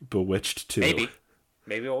for Bewitched 2.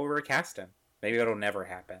 Maybe we'll recast him. Maybe it'll never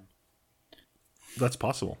happen. That's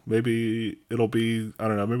possible. Maybe it'll be, I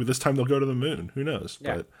don't know, maybe this time they'll go to the moon. Who knows?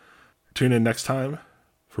 Yeah. But tune in next time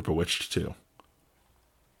for Bewitched 2.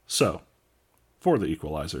 So, for the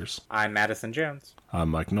Equelizers, I'm Madison Jones. I'm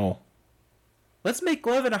Mike Knoll. Let's make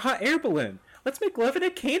love in a hot air balloon. Let's make love in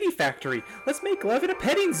a candy factory. Let's make love in a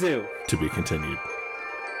petting zoo. To be continued.